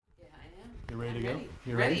Ready to go? Ready.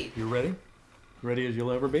 You ready? You ready? Ready as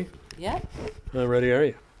you'll ever be? Yep. How ready are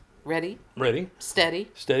you? Ready. Ready? Steady.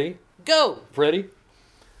 Steady? Go. Freddy?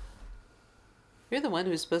 You're the one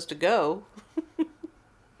who's supposed to go.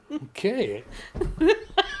 Okay. You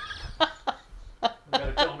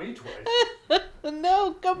gotta tell me twice.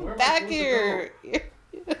 No, come Where am I back supposed to here.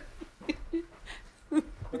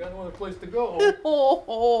 I got no other place to go.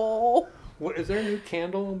 Oh. What, is there a new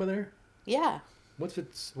candle over there? Yeah. What's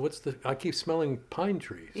the, I keep smelling pine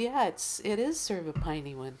trees. Yeah, it is sort of a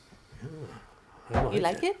piney one. I You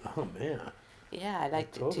like it? Oh, man. Yeah, I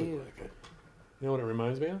liked Totally it too. like it. You know what it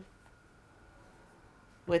reminds me of?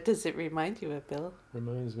 What does it remind you of, Bill?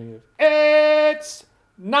 Reminds me of... It's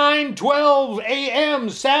 9:12 a.m.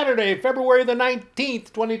 Saturday, February the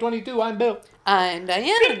 19th, 2022. I'm Bill. I'm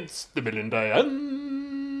Diane. It's the Bill and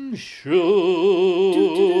Diane Show.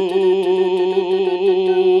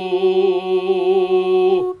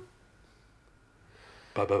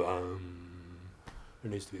 Ba-ba-bum.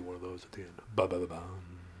 There needs to be one of those at the end.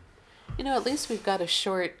 Ba-ba-ba-bum. You know, at least we've got a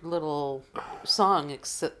short little song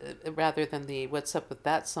rather than the What's Up With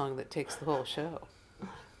That song that takes the whole show.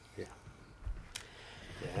 Yeah,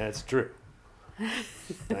 that's true.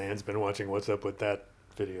 Diane's been watching What's Up With That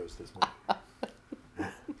videos this morning.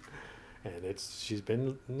 And she's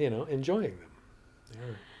been, enjoying them.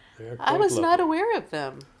 They're I was quite not lovely. aware of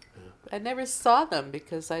them. Yeah. I never saw them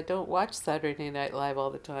because I don't watch Saturday Night Live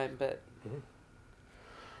all the time, but...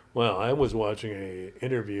 Well, I was watching a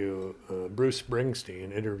interview, Bruce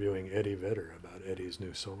Springsteen interviewing Eddie Vedder about Eddie's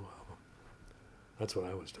new solo album. That's what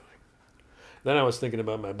I was doing. Then I was thinking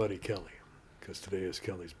about my buddy Kelly, because today is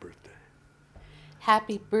Kelly's birthday.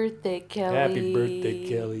 Happy birthday, Kelly. Happy birthday,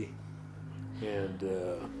 Kelly. And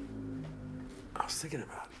I was thinking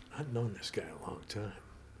about it. I've known this guy a long time.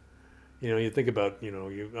 You think about,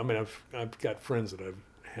 I've got friends that I've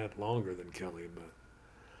had longer than Kelly, but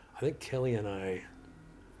I think Kelly and I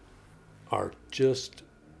are just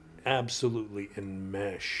absolutely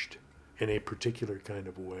enmeshed in a particular kind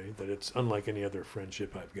of way that it's unlike any other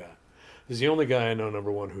friendship I've got. He's the only guy I know,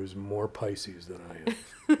 number one, who's more Pisces than I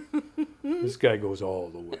am. This guy goes all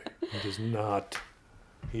the way. He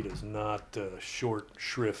does not short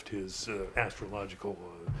shrift his astrological,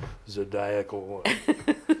 zodiacal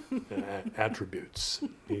attributes.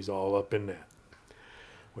 He's all up in that,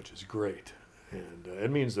 which is great. And it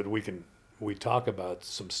means that we talk about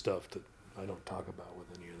some stuff that I don't talk about with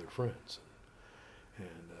any other friends.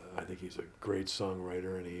 And I think he's a great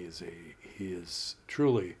songwriter, and he is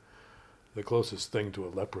truly the closest thing to a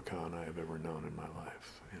leprechaun I have ever known in my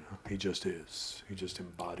life. He just is. He just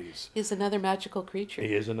embodies. He's another magical creature.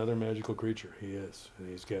 He is another magical creature. He is. And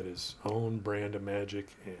he's got his own brand of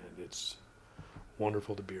magic, and it's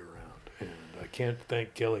wonderful to be around. And I can't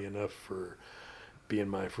thank Kelly enough for being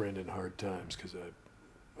my friend in hard times, because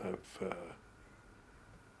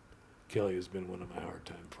Kelly has been one of my hard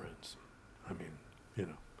time friends. I mean,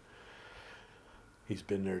 he's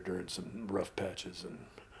been there during some rough patches and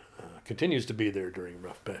continues to be there during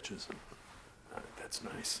rough patches. And that's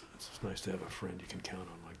nice. It's nice to have a friend you can count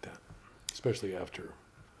on like that, especially after,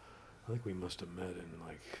 I think we must have met in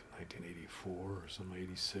like 1984 or some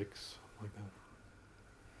 86, like that.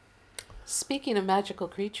 Speaking of magical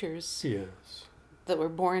creatures Yes. that were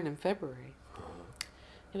born in February,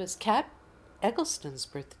 it was Kat Eggleston's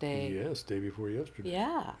birthday. Yes, day before yesterday.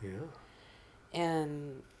 Yeah. Yeah.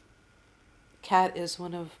 And Kat is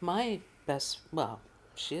one of my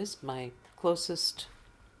she is my closest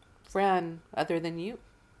friend other than you.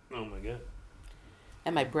 Oh my God.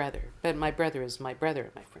 And my brother. But my brother is my brother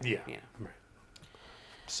and my friend. Yeah. Right.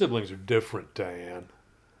 Siblings are different, Diane.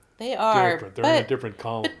 They are. Different. They're in a different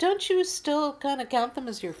column. But don't you still kind of count them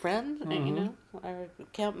as your friend? Or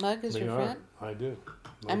count Mug as your friend? I do.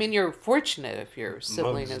 I mean, you're fortunate if your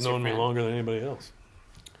sibling Mug's is your known friend. me longer than anybody else.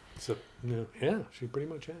 Except, yeah, she pretty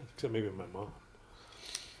much has. Except maybe my mom.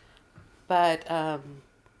 But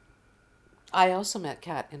I also met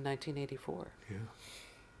Kat in 1984. Yeah.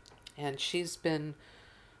 And she's been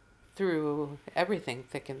through everything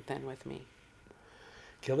thick and thin with me.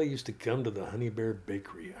 Kelly used to come to the Honey Bear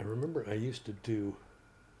Bakery. I remember I used to do,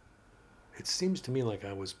 it seems to me like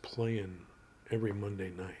I was playing every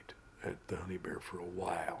Monday night at the Honey Bear for a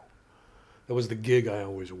while. That was the gig I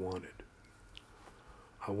always wanted.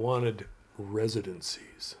 I wanted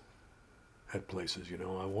residencies at places,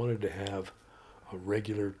 I wanted to have a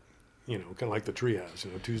regular, kind of like the Treehouse,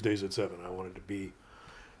 Tuesdays at 7. I wanted to be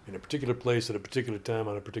in a particular place at a particular time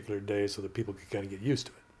on a particular day so that people could kind of get used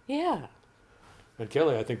to it. Yeah. And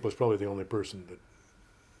Kelly, I think, was probably the only person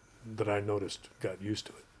that I noticed got used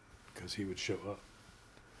to it, because he would show up.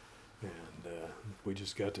 And we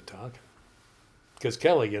just got to talking. Because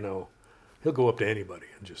Kelly, he'll go up to anybody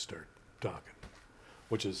and just start talking,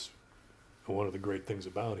 which is one of the great things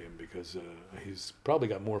about him, because he's probably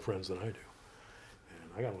got more friends than I do.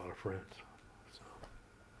 And I got a lot of friends. So,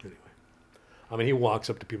 anyway. I mean, he walks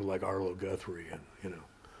up to people like Arlo Guthrie and,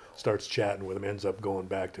 starts chatting with him, ends up going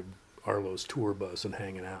back to Arlo's tour bus and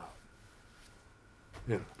hanging out.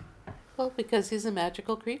 Well, because he's a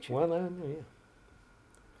magical creature. Well, yeah.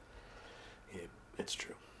 Yeah, it's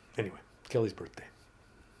true. Anyway, Kelly's birthday.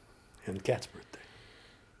 And Kat's birthday.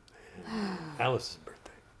 And Alice's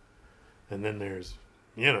birthday. And then there's,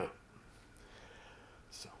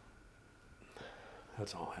 So,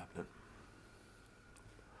 that's all happening.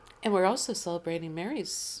 And we're also celebrating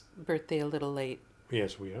Mary's birthday a little late.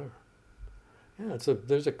 Yes, we are. Yeah,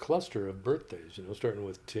 there's a cluster of birthdays, starting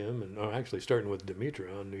with Tim, and actually starting with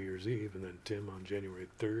Demetra on New Year's Eve, and then Tim on January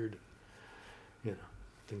 3rd,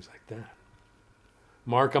 things like that.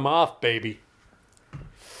 Mark 'em off, baby. Wow.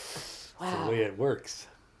 That's the way it works.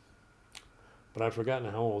 But I've forgotten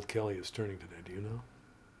how old Kelly is turning today. Do you know?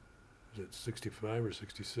 Is it 65 or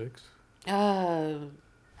 66? I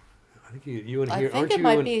think you and he aren't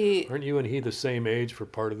you and he the same age for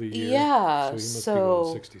part of the year? Yeah, so he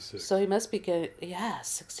must be going 66. So he must be getting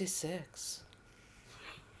 66.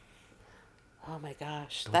 Oh my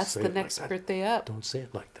gosh, that's the next birthday up. Don't say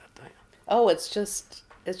it like that, Diane. Oh, it's just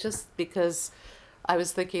because I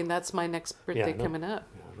was thinking that's my next birthday coming up.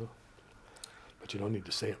 Yeah, I know. But you don't need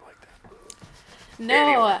to say it like that.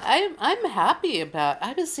 No, I'm happy about.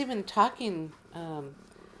 I was even talking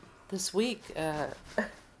this week.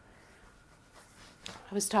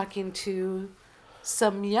 I was talking to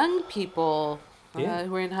some young people who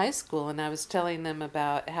were in high school, and I was telling them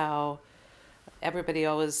about how everybody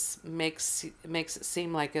always makes it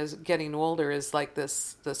seem like as getting older is like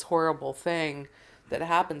this horrible thing that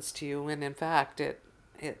happens to you, and in fact it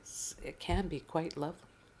can be quite lovely,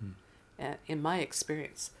 in my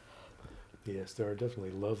experience. Yes, there are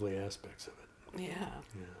definitely lovely aspects of it. Yeah.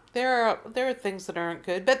 There are things that aren't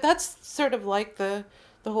good, but that's sort of like the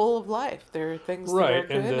whole of life. There are things that are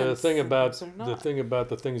good, and the thing about the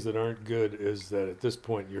the things that aren't good is that at this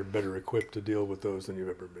point you're better equipped to deal with those than you've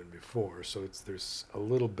ever been before. So there's a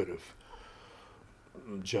little bit of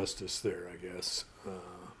justice there, I guess.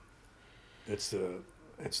 It's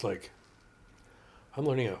like I'm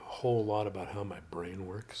learning a whole lot about how my brain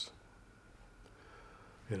works.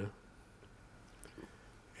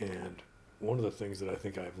 And one of the things that I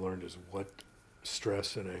think I've learned is what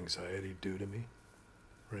stress and anxiety do to me.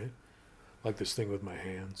 Right? Like this thing with my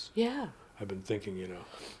hands. Yeah. I've been thinking,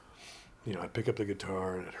 I pick up the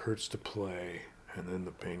guitar and it hurts to play, and then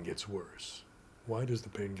the pain gets worse. Why does the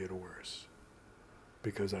pain get worse?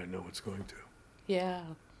 Because I know it's going to. Yeah.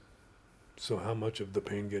 So how much of the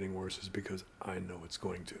pain getting worse is because I know it's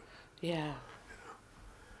going to? Yeah.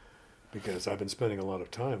 Because I've been spending a lot of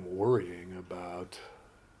time worrying about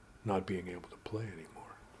not being able to play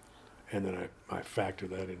anymore. And then I factor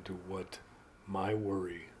that into what my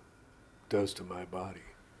worry does to my body.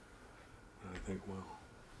 And I think, well,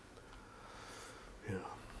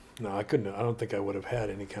 no, I don't think I would have had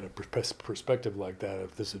any kind of perspective like that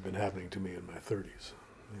if this had been happening to me in my 30s,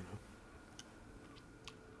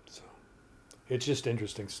 So, it's just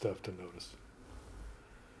interesting stuff to notice.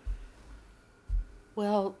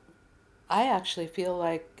 Well, I actually feel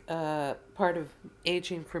like part of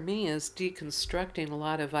aging for me is deconstructing a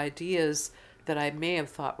lot of ideas that I may have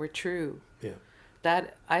thought were true. Yeah.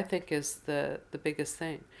 That, I think, is the biggest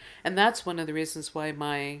thing. And that's one of the reasons why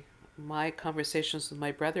my conversations with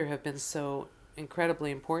my brother have been so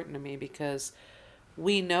incredibly important to me, because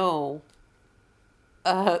we know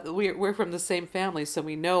we're from the same family, so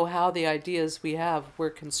we know how the ideas we have were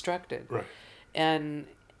constructed. Right. And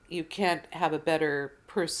you can't have a better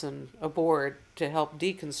person aboard to help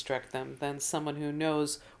deconstruct them than someone who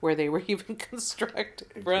knows where they were even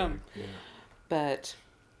constructed from. Yeah. But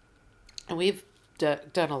we've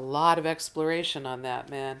done a lot of exploration on that,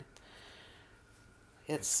 man.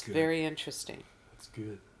 It's very interesting. That's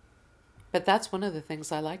good. But that's one of the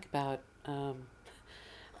things I like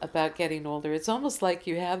about getting older. It's almost like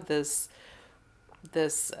you have this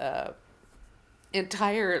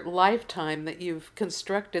entire lifetime that you've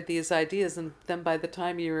constructed these ideas, and then by the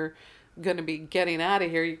time you're going to be getting out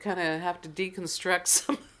of here, you kind of have to deconstruct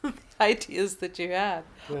some of the ideas that you had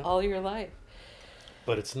all your life.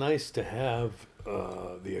 But it's nice to have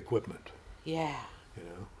the equipment. Yeah.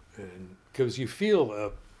 And because you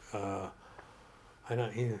feel,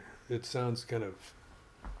 it sounds kind of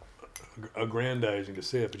aggrandizing to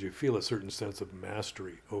say it, but you feel a certain sense of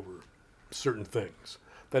mastery over certain things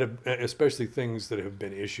that have, especially things that have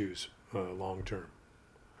been issues long term.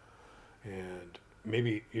 And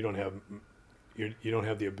maybe you don't have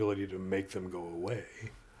the ability to make them go away,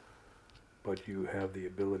 but you have the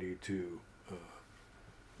ability to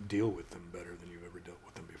deal with them better than you've ever dealt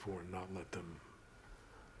with them before, and not let them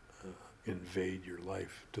invade your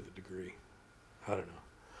life to the degree. I don't know.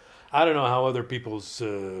 I don't know how other people's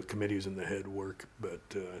committees in the head work, but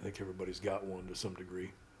I think everybody's got one to some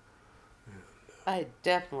degree. I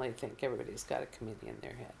definitely think everybody's got a committee in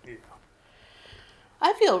their head. Yeah.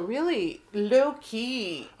 I feel really low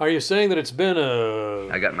key. Are you saying that it's been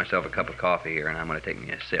I got myself a cup of coffee here, and I'm going to take me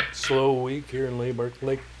a sip. slow week here in Lake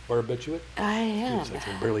Barbituate? I am. Jeez, I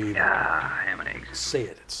can barely even Ham and eggs. say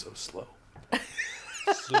it. It's so slow.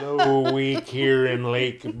 Slow week here in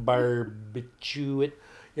Lake Barbituate.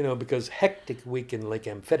 You know, because hectic week in Lake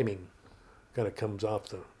Amphetamine kind of comes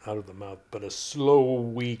out of the mouth. But a slow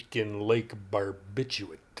week in Lake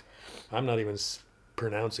Barbituate. I'm not even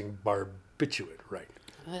pronouncing Barbituate right.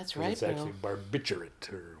 That's right, It's actually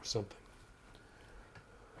barbiturate or something.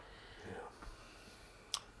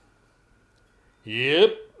 Yeah.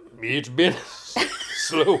 Yep, it's been a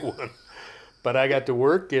slow one. But I got to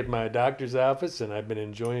work at my doctor's office, and I've been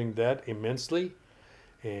enjoying that immensely,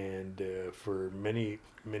 and for many,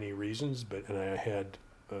 many reasons.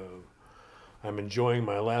 I'm enjoying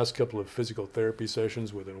my last couple of physical therapy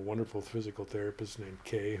sessions with a wonderful physical therapist named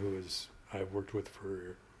Kay, I've worked with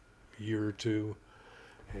for a year or two,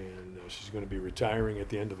 and she's going to be retiring at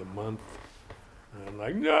the end of the month. And I'm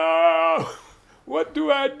like, no, what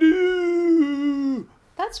do I do?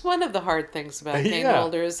 That's one of the hard things about getting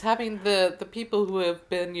older is having the people who have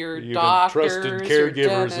been your You've doctors, trusted your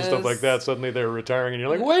caregivers and stuff like that. Suddenly they're retiring, and you're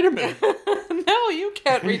like, wait a minute. No, you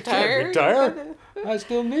can't retire. You can't retire? I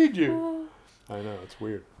still need you. I know, it's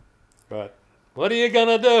weird. But what are you going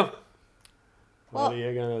to do? What are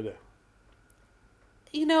you going to do?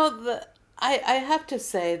 You know, I have to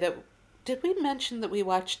say that, did we mention that we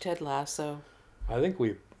watched Ted Lasso? I think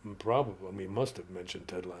we must have mentioned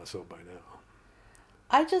Ted Lasso by now.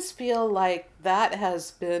 I just feel like that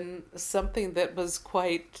has been something that was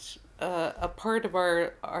quite a part of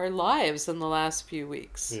our lives in the last few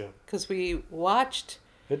weeks. Yeah. Because we watched...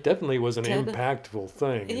 It definitely was an Ted... impactful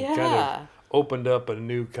thing. It yeah. kind of opened up a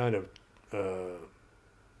new kind of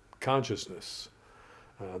consciousness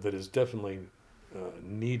that is definitely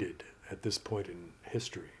needed at this point in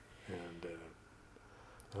history. And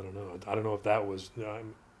I don't know. I don't know if that was...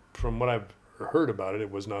 from what I've heard about it,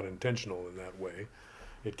 it was not intentional in that way.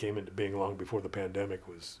 It came into being long before the pandemic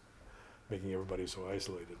was making everybody so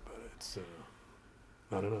isolated. But it's,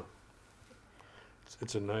 I don't know.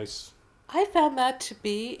 It's a nice... I found that to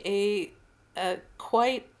be a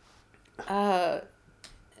quite...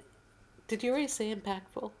 did you already say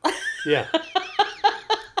impactful? Yeah.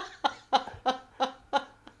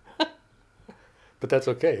 But that's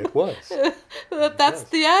okay. It was. That's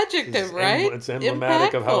the adjective, right? It's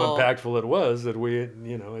emblematic of how impactful it was that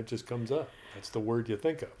it just comes up. That's the word you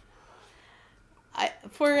think of.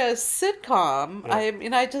 For a sitcom,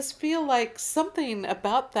 yeah. I just feel like something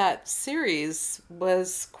about that series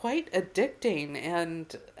was quite addicting,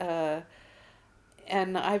 and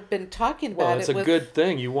I've been talking about it. Well, it's a good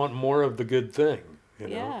thing. You want more of the good thing,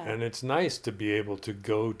 Yeah. And it's nice to be able to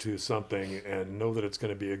go to something and know that it's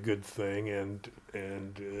going to be a good thing and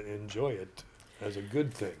enjoy it as a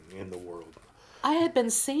good thing in the world. I had been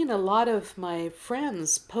seeing a lot of my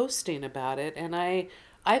friends posting about it, and I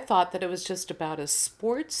thought that it was just about a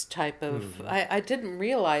sports type of... Mm-hmm. I didn't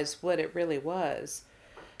realize what it really was.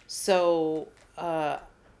 So the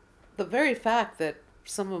very fact that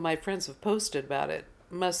some of my friends have posted about it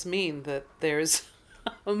must mean that there's...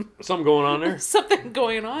 something going on there? Something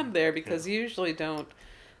going on there, because usually don't...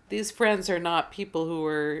 These friends are not people who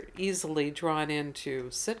are easily drawn into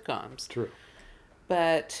sitcoms. True.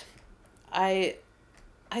 But... I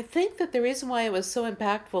think that the reason why it was so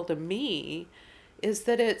impactful to me is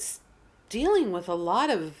that it's dealing with a lot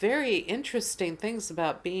of very interesting things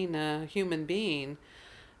about being a human being,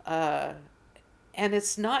 and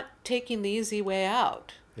it's not taking the easy way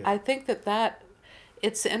out. Yeah. I think that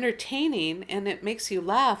it's entertaining and it makes you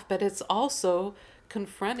laugh, but it's also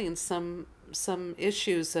confronting some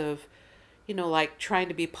issues of, like trying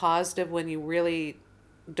to be positive when you really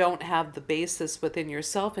don't have the basis within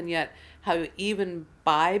yourself, and yet how even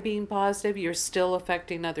by being positive you're still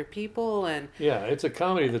affecting other people. And it's a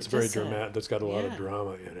comedy that's very dramatic, that's got a lot of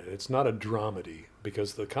drama in it. It's not a dramedy,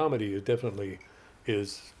 because the comedy definitely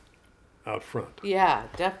is out front. Yeah,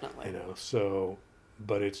 definitely. So,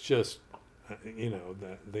 but it's just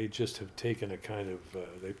that they just have taken a kind of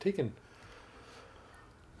they've taken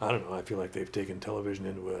I don't know. I feel like they've taken television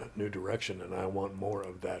into a new direction, and I want more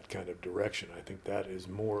of that kind of direction. I think that is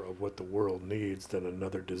more of what the world needs than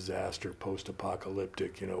another disaster,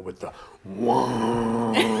 post-apocalyptic, with the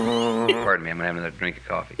Pardon me, I'm gonna have another drink of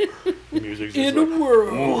coffee. music's In just a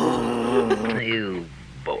world You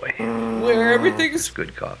boy. where everything's It's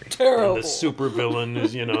good coffee. terrible. and the super villain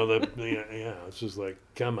is, it's just like,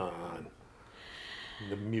 come on.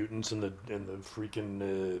 The mutants and the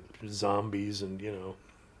freaking zombies and,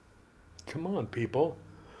 come on, people.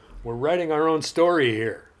 We're writing our own story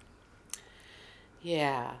here.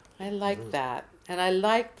 Yeah, I like that, and I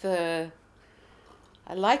like the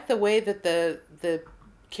way that the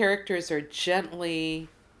characters are gently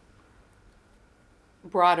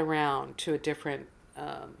brought around to a different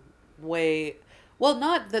way. Well,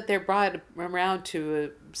 not that they're brought around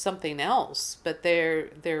to something else, but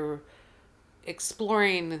they're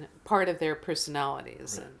exploring part of their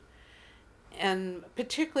personalities, Right. and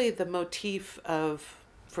particularly the motif of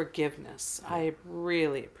forgiveness. I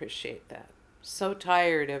really appreciate that. So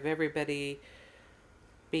tired of everybody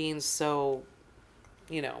being so,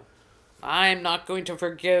 I'm not going to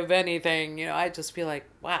forgive anything. I just feel like,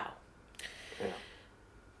 wow. Yeah.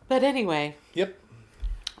 But anyway, Yep.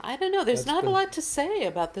 I don't know. There's That's not been- a lot to say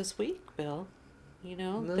about this week, Bill.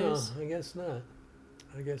 No, there's I guess not.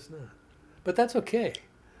 But that's okay.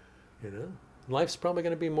 Life's probably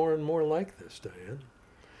going to be more and more like this, Diane.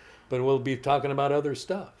 But we'll be talking about other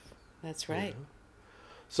stuff. that's right.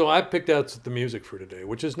 So I picked out the music for today,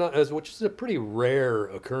 which is a pretty rare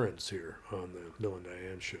occurrence here on the Bill and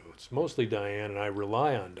Diane show. It's mostly Diane, and I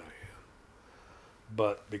rely on Diane.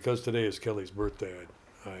 But because today is Kelly's birthday,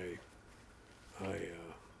 I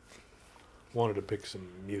wanted to pick some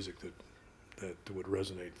music that would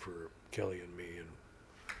resonate for Kelly and me,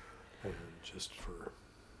 and just for.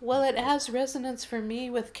 Well, it has resonance for me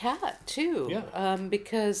with Kat too. Yeah.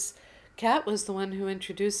 Because Kat was the one who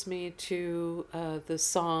introduced me to the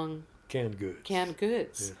song Canned goods. Canned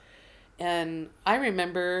Goods. Yeah. And I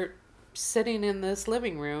remember sitting in this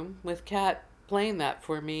living room with Kat playing that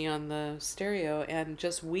for me on the stereo and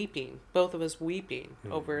just weeping, both of us weeping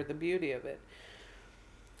over the beauty of it.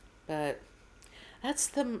 But that's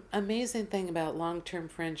the amazing thing about long-term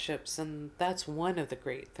friendships, and that's one of the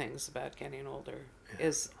great things about getting older,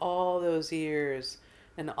 is all those years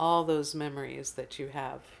and all those memories that you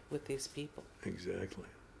have with these people. Exactly.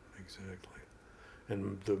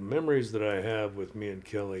 And the memories that I have with me and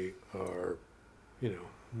Kelly are,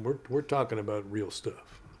 we're talking about real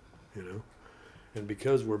stuff, And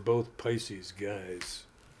because we're both Pisces guys,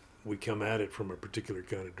 we come at it from a particular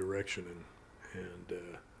kind of direction, and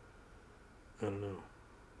I don't know.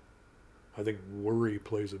 I think worry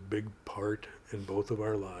plays a big part in both of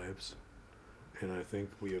our lives, and I think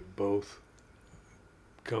we have both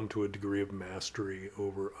come to a degree of mastery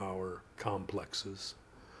over our complexes.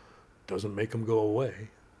 Doesn't make them go away,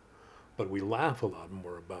 but we laugh a lot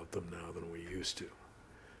more about them now than we used to.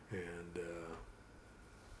 And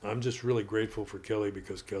I'm just really grateful for Kelly,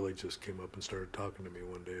 because Kelly just came up and started talking to me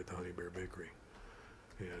one day at the Honey Bear Bakery.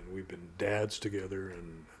 And we've been dads together,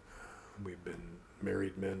 and we've been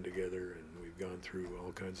married men together, and we've gone through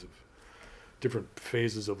all kinds of different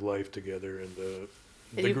phases of life together. And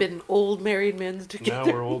And you've been old married men together.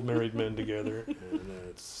 now we're old married men together, and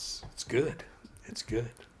it's good. It's good.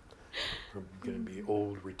 We're going to be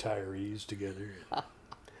old retirees together.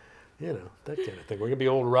 And, that kind of thing. We're going to be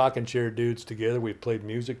old rocking chair dudes together. We've played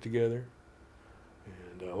music together,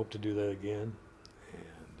 and I hope to do that again.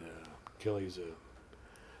 And Kelly's a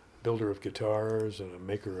builder of guitars and a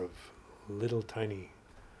maker of little tiny,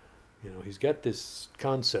 he's got this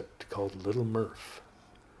concept called Little Murph.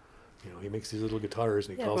 He makes these little guitars,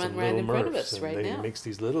 and he calls them Little in front of Murphs. us And right then now. he makes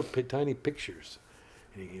these little tiny pictures.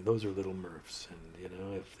 And those are Little Murphs. And,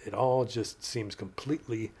 it all just seems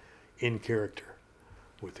completely in character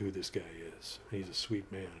with who this guy is. He's a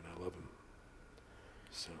sweet man, and I love him.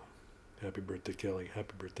 So, happy birthday, Kelly.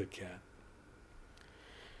 Happy birthday, Kat.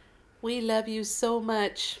 We love you so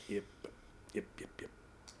much. Yep.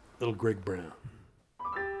 Little Greg Brown.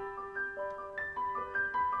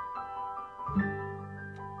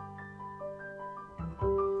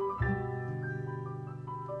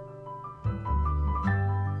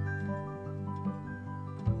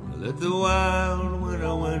 Let the wild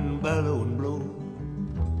winter wind bellow and blow.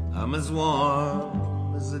 I'm as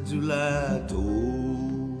warm as a July toad.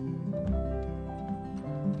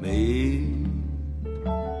 May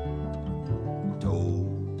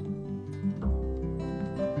toad.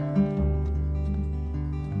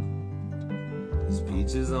 There's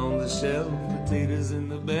peaches on the shelf, potatoes in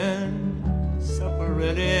the bin. Supper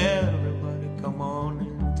ready, everybody come on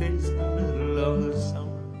and taste a little of the summer.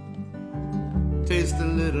 taste a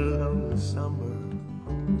little of the summer,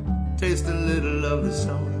 taste a little of the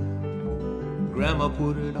summer. Grandma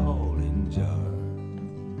put it all in jar.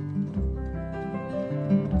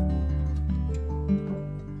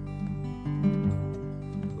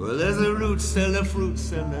 Well, there's a fruit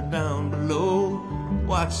seller down below.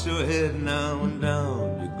 Watch your head now and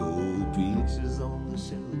down you go. Peaches on the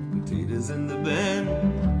shelf, potatoes in the bin.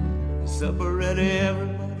 Supper ready,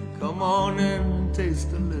 everybody, come on in and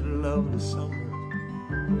taste a little of the summer.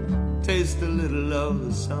 Taste a little of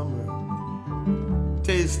the summer.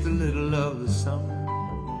 Taste a little of the summer.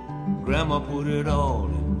 Grandma put it all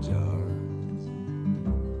in jars.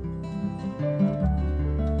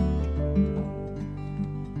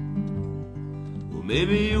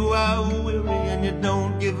 Maybe you are weary and you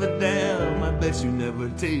don't give a damn. I bet you never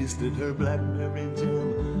tasted her blackberry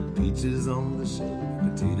jam. Peaches on the shelf,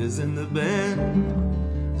 potatoes in the bin.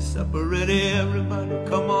 Supper ready, everybody,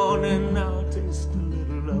 come on in now. Taste a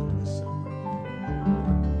little of the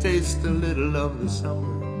summer. Taste a little of the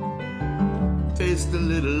summer. Taste a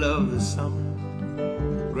little of the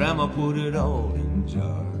summer. Grandma put it all in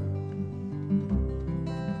jars.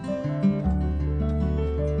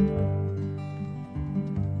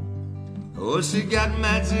 Oh, she got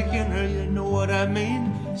magic in her, you know what I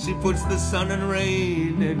mean. She puts the sun and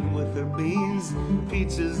rain in with her beans.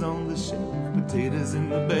 Peaches on the shelf, potatoes in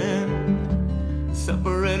the bin.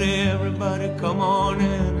 Supper ready, everybody, come on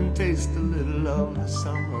in and taste a little of the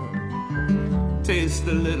summer. Taste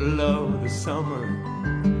a little of the summer.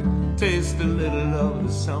 Taste a little of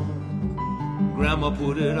the summer. Grandma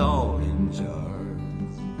put it all in jars.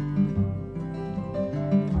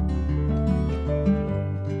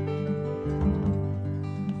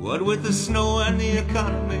 What with the snow and the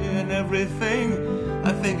economy and everything,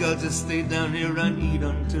 I think I'll just stay down here and eat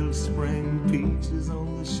until spring. Peaches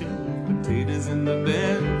on the shelf, potatoes in the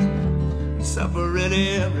bin. Supper ready,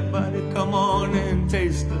 everybody, come on in.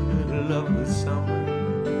 Taste a little of the summer.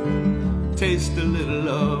 Taste a little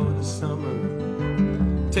of the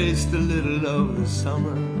summer. Taste a little of the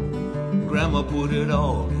summer. Grandma put it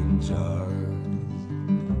all in jars.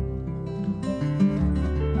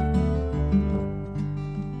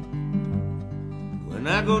 When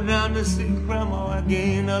I go down to see Grandma, I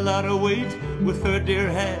gain a lot of weight. With her dear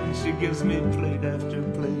hand, she gives me plate after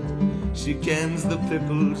plate. She cans the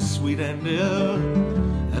pickles, sweet and ill,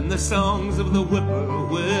 and the songs of the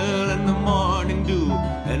whippoorwill, and the morning dew,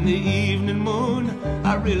 and the evening moon.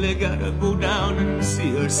 I really gotta go down and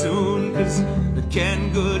see her soon, 'cause the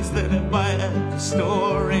canned goods that I buy at the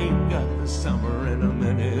store ain't got the summer in them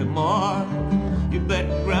anymore. You bet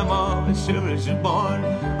Grandma, as sure as you're born,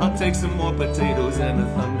 I'll take some more potatoes and a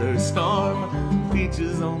thunderstorm.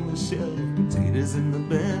 Peaches on the shelf, potatoes in the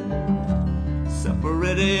bin. Supper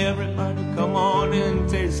ready, everybody, come on in.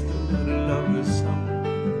 Taste a little of the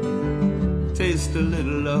summer. Taste a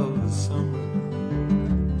little of the summer.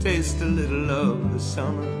 Taste a little of the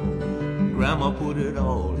summer. Grandma put it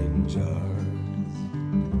all in jars.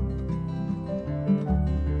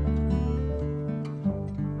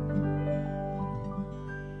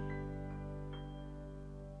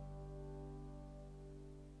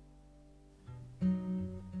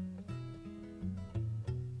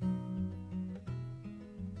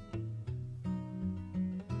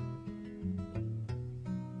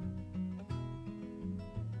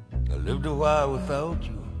 I lived a while without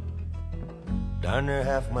you, darn near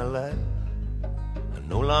half my life. I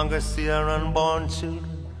no longer see our unborn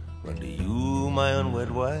children, run to you, my unwed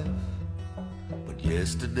wife. But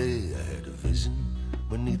yesterday I had a vision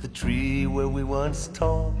beneath the tree where we once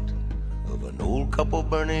talked, of an old couple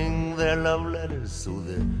burning their love letters so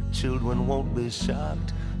their children won't be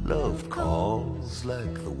shocked. Love calls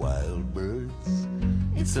like the wild birds.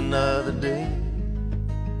 It's another day.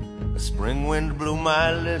 A spring wind blew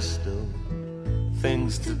my list of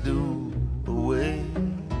things to do away.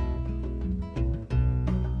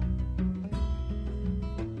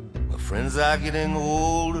 My friends are getting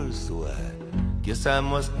older, so I guess I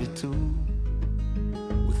must be too.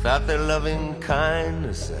 Without their loving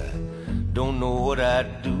kindness, I don't know what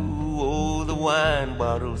I'd do. Oh, the wine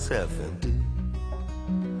bottle's half empty,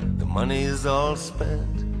 the money is all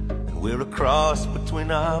spent, and we're a cross between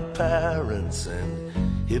our parents and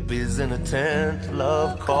hippies in a tent.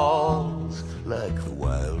 Love calls like the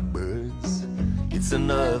wild birds. It's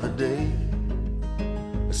another day.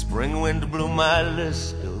 A spring wind blew my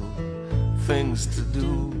list of things to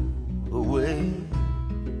do away.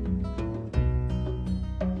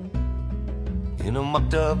 In a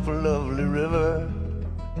mucked up lovely river,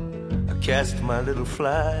 I cast my little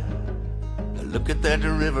fly. I look at that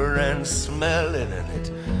river and smell it, and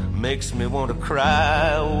it makes me want to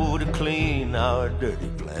cry, oh, to clean our dirty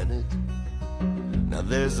planet. Now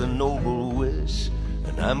there's a noble wish,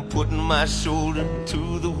 and I'm putting my shoulder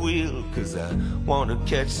to the wheel, 'cause I want to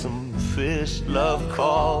catch some fish. Love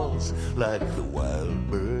calls like the wild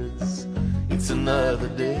birds. It's another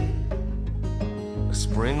day. A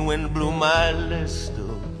spring wind blew my list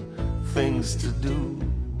of things to do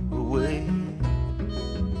away.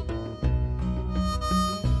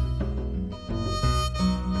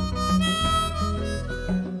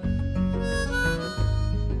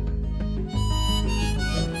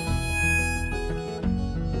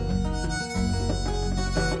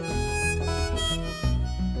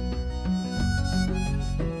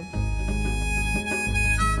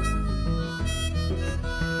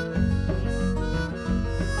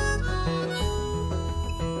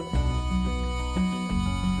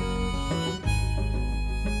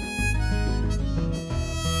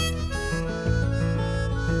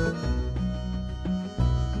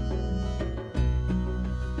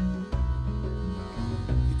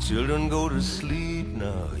 Children go to sleep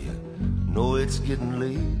now, you know it's getting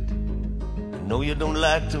late. I know you don't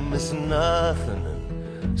like to miss nothing,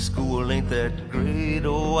 and school ain't that great.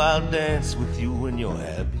 Oh, I'll dance with you when you're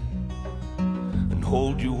happy, and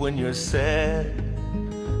hold you when you're sad,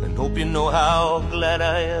 and hope you know how glad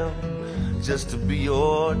I am just to be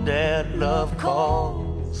your dad. Love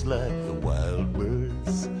calls like the wild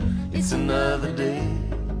birds. It's another day.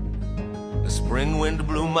 A spring wind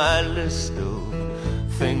blew my list of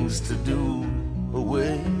things to do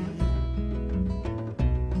away.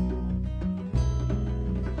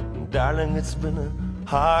 Darling, it's been a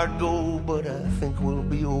hard go, but I think we'll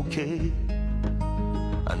be okay.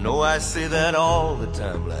 I know I say that all the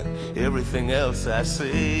time, like everything else I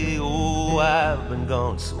say. Oh, I've been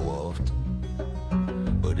gone so often,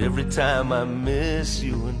 but every time I miss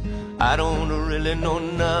you, and I don't really know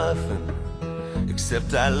nothing,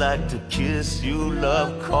 except I like to kiss you.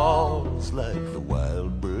 Love calls like the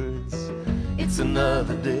wild birds. It's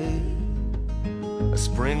another day. A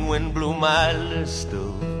spring wind blew my list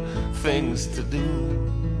of things to do